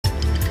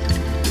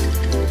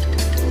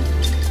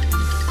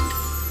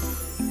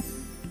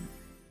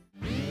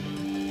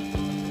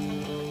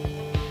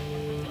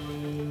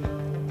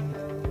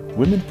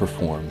Women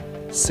perform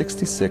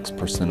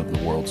 66% of the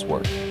world's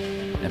work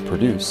and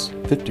produce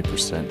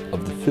 50%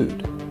 of the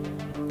food.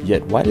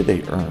 Yet why do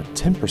they earn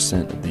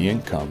 10% of the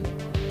income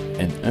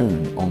and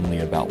own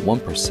only about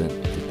 1%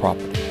 of the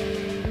property?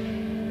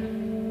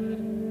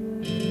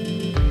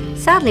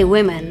 Sadly,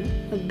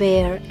 women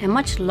bear a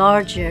much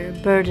larger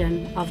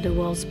burden of the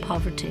world's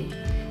poverty.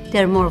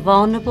 They're more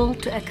vulnerable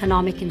to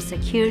economic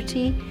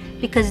insecurity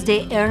because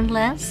they earn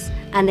less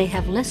and they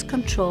have less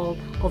control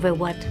over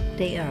what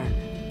they earn.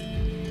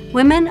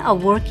 Women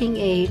of working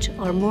age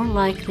are more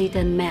likely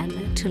than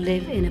men to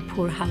live in a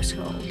poor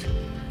household.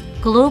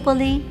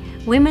 Globally,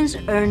 women's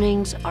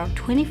earnings are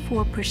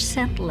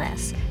 24%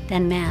 less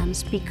than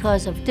men's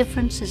because of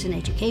differences in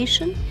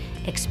education,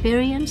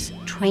 experience,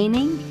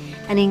 training,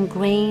 and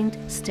ingrained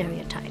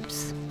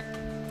stereotypes.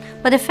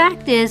 But the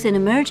fact is, in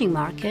emerging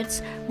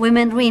markets,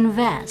 women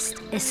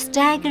reinvest a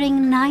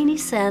staggering 90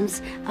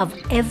 cents of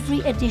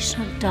every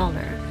additional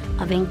dollar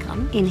of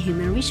income in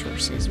human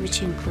resources,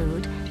 which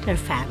include their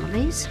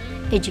families,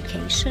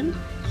 education,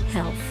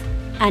 health,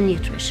 and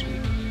nutrition.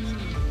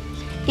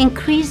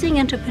 Increasing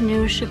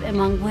entrepreneurship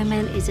among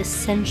women is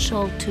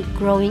essential to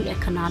growing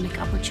economic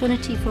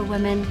opportunity for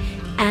women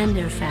and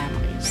their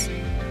families,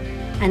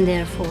 and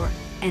therefore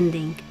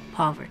ending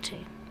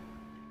poverty.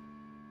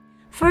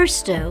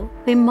 First, though,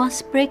 we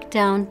must break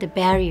down the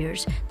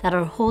barriers that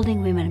are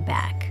holding women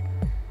back.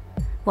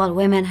 While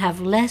women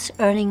have less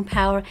earning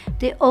power,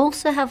 they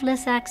also have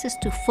less access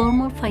to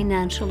formal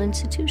financial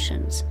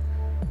institutions.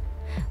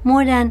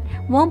 More than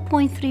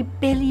 1.3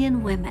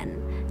 billion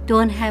women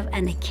don't have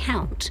an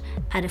account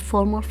at a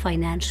formal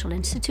financial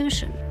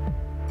institution.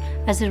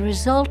 As a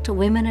result,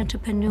 women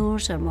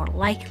entrepreneurs are more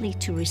likely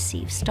to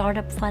receive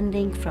startup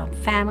funding from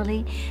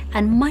family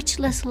and much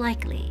less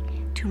likely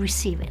to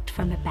receive it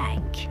from a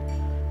bank.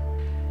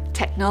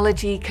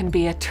 Technology can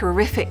be a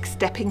terrific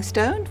stepping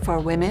stone for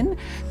women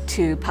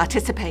to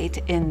participate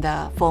in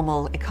the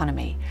formal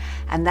economy.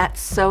 And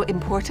that's so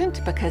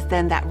important because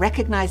then that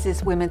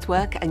recognizes women's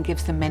work and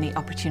gives them many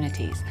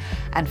opportunities.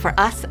 And for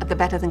us at the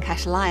Better Than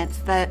Cash Alliance,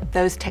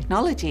 those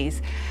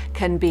technologies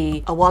can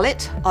be a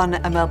wallet on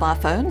a mobile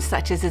phone,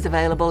 such as is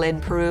available in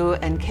Peru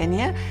and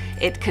Kenya.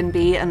 It can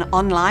be an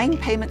online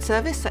payment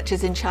service, such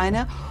as in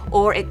China,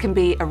 or it can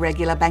be a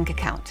regular bank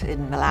account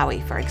in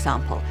Malawi, for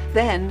example.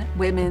 Then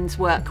women's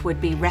work would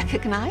be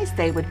recognized,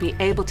 they would be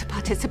able to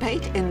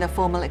participate in the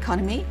formal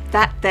economy.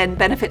 That then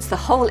benefits the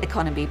whole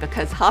economy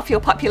because half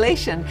your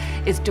population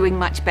is doing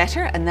much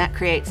better, and that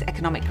creates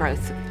economic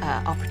growth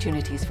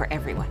opportunities for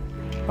everyone.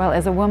 Well,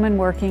 as a woman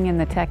working in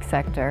the tech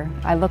sector,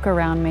 I look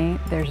around me,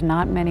 there's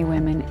not many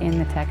women in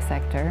the tech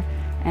sector,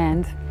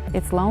 and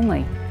it's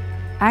lonely.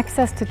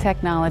 Access to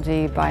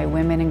technology by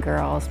women and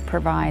girls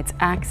provides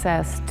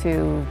access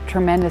to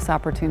tremendous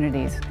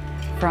opportunities,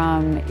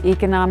 from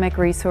economic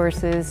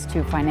resources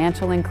to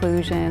financial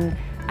inclusion,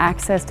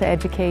 access to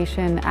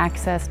education,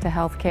 access to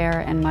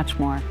healthcare, and much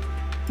more.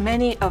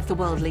 Many of the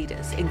world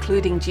leaders,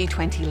 including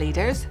G20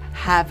 leaders,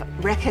 have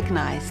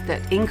recognized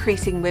that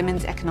increasing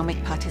women's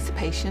economic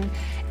participation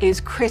is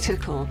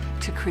critical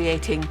to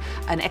creating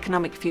an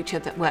economic future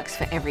that works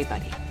for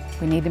everybody.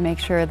 We need to make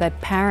sure that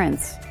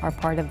parents are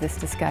part of this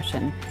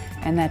discussion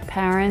and that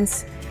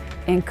parents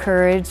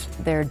encourage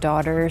their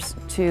daughters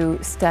to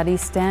study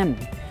STEM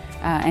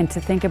and to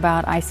think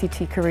about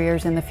ICT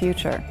careers in the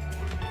future.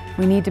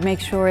 We need to make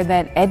sure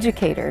that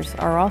educators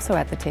are also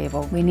at the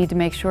table. We need to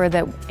make sure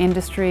that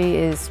industry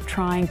is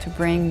trying to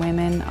bring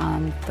women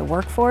on the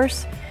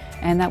workforce,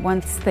 and that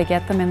once they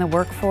get them in the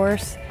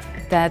workforce,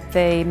 that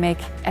they make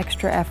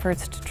extra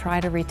efforts to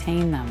try to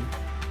retain them.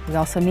 We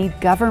also need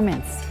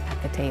governments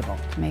at the table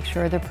to make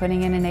sure they're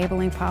putting in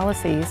enabling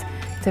policies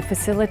to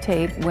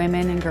facilitate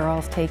women and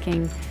girls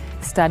taking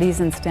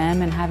studies in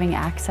STEM and having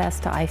access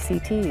to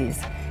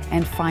ICTs.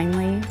 And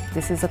finally,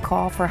 this is a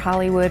call for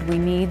Hollywood. We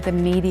need the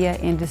media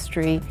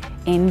industry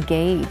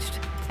engaged,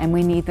 and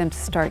we need them to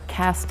start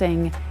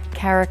casting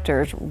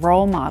characters,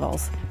 role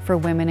models for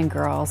women and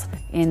girls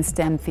in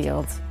STEM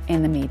fields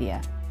in the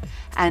media.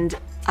 And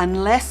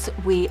unless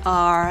we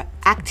are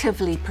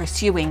actively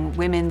pursuing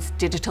women's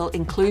digital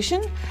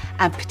inclusion,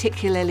 and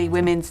particularly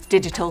women's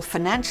digital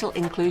financial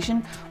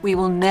inclusion, we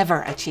will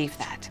never achieve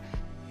that.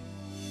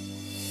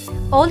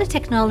 All the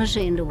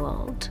technology in the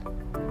world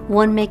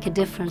won't make a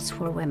difference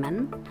for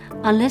women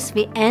unless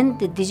we end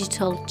the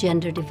digital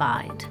gender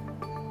divide.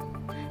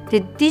 The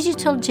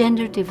digital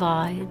gender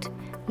divide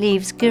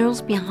leaves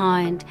girls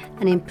behind,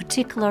 and in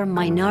particular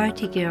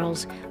minority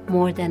girls,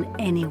 more than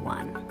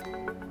anyone.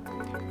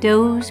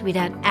 Those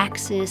without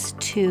access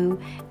to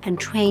and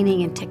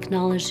training in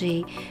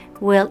technology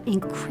will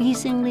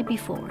increasingly be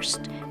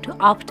forced to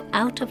opt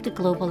out of the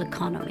global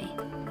economy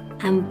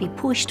and be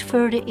pushed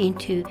further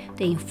into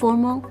the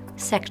informal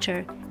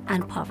sector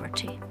and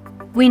poverty.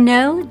 We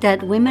know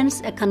that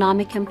women's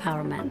economic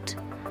empowerment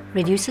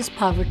reduces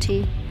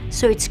poverty,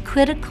 so it's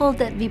critical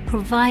that we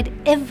provide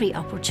every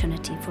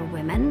opportunity for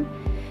women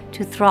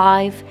to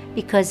thrive,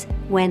 because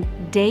when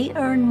they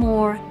earn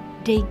more,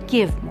 they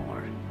give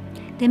more.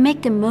 They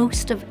make the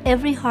most of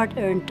every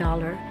hard-earned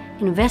dollar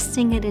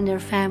investing it in their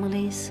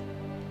families,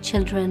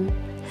 children,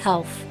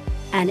 health,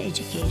 and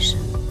education.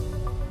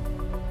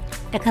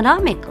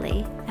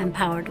 Economically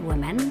empowered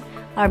women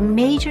are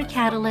major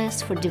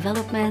catalysts for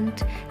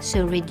development,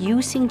 so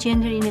reducing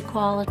gender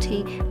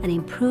inequality and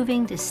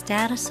improving the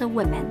status of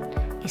women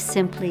is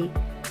simply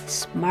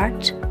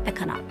smart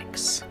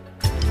economics.